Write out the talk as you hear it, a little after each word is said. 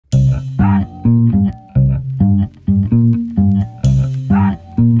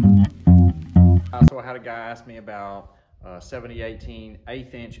asked me about 7018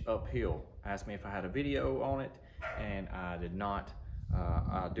 1/8 inch uphill. Asked me if I had a video on it, and I did not.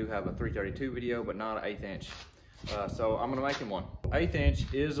 I do have a 332 video, but not an 1/8 inch. So I'm gonna make him one. 1/8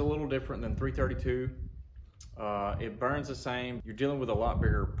 inch is a little different than 332. It burns the same. You're dealing with a lot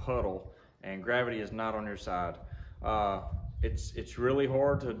bigger puddle, and gravity is not on your side. It's really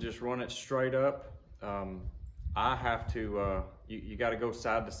hard to just run it straight up. I have to, you got to go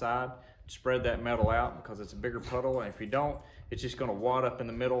side to side, spread that metal out because it's a bigger puddle, and if you don't, it's just going to wad up in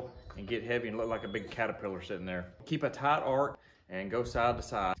the middle and get heavy and look like a big caterpillar sitting there. Keep a tight arc and go side to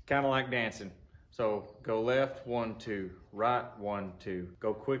side, kind of like dancing. So go left, 1, 2, right, 1, 2.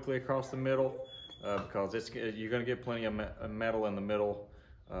 Go quickly across the middle because you're going to get plenty of metal in the middle,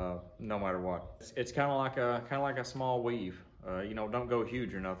 no matter what. It's kind of like a small weave. You know, don't go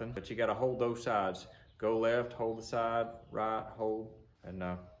huge or nothing, but you got to hold those sides. Go left, hold the side, right, hold, and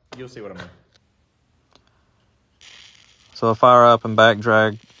you'll see what I mean. So I fire up and back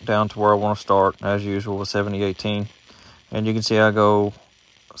drag down to where I want to start, as usual with 7018. And you can see I go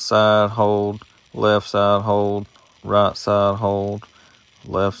side, hold, left side, hold, right side, hold,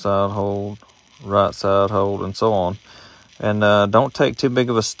 left side, hold, right side, hold, and so on. And don't take too big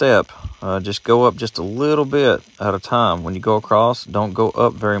of a step. Just go up just a little bit at a time. When you go across, don't go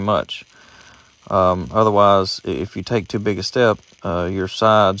up very much. Otherwise, if you take too big a step, your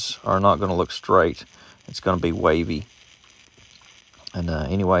sides are not going to look straight. It's going to be wavy. And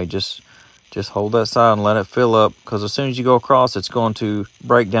anyway, just hold that side and let it fill up, because as soon as you go across, it's going to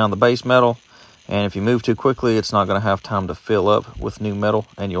break down the base metal. And if you move too quickly, it's not going to have time to fill up with new metal,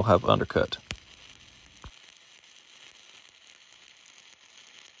 and you'll have undercut.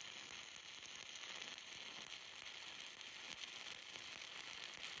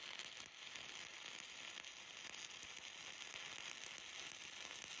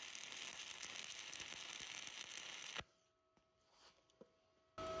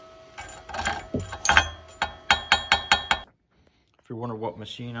 If you're wondering what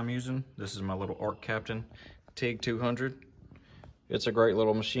machine I'm using, this is my little Arc Captain TIG 200. It's a great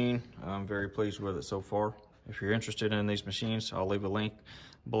little machine. I'm very pleased with it so far. If you're interested in these machines, I'll leave a link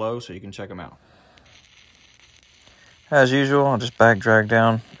below so you can check them out. As usual, I'll just back drag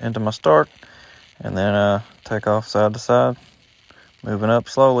down into my start, and then take off side to side, moving up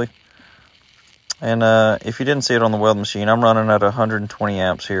slowly. And if you didn't see it on the weld machine, I'm running at 120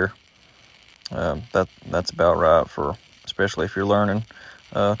 amps here. That's about right, for especially if you're learning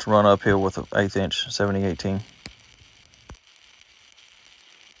to run uphill with an 1/8 inch 7018.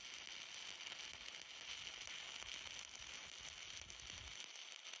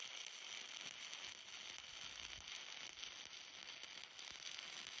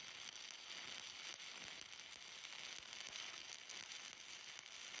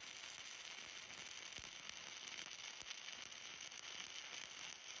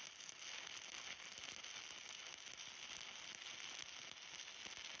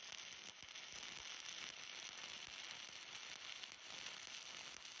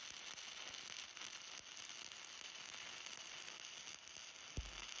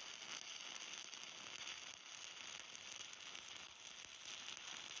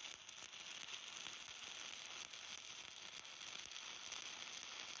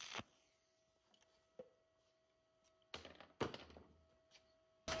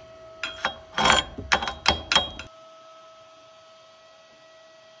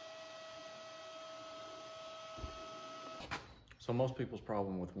 So most people's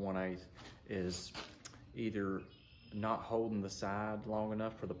problem with 1/8 is either not holding the side long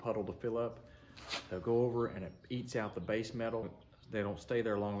enough for the puddle to fill up. They'll go over and it eats out the base metal. They don't stay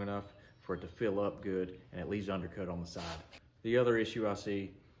there long enough for it to fill up good, and it leaves undercut on the side. The other issue I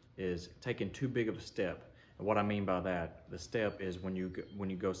see is taking too big of a step. And what I mean by that, the step is when you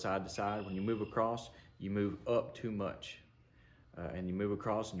go side to side, when you move across, you move up too much. And you move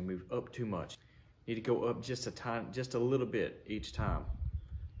across and you move up too much. You need to go up just a little bit each time.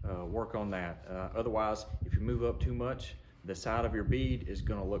 Work on that. Otherwise, if you move up too much, the side of your bead is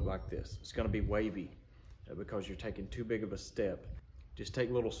going to look like this. It's going to be wavy because you're taking too big of a step. Just take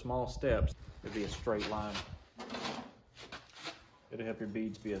little small steps. It'll be a straight line. It'll help your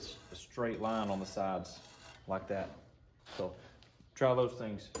beads be a straight line on the sides like that. So try those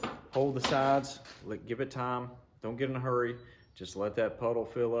things. Hold the sides, give it time. Don't get in a hurry. Just let that puddle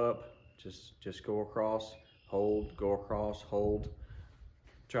fill up. Just go across, hold, go across, hold.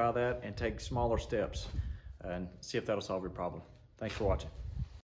 Try that and take smaller steps and see if that'll solve your problem. Thanks for watching.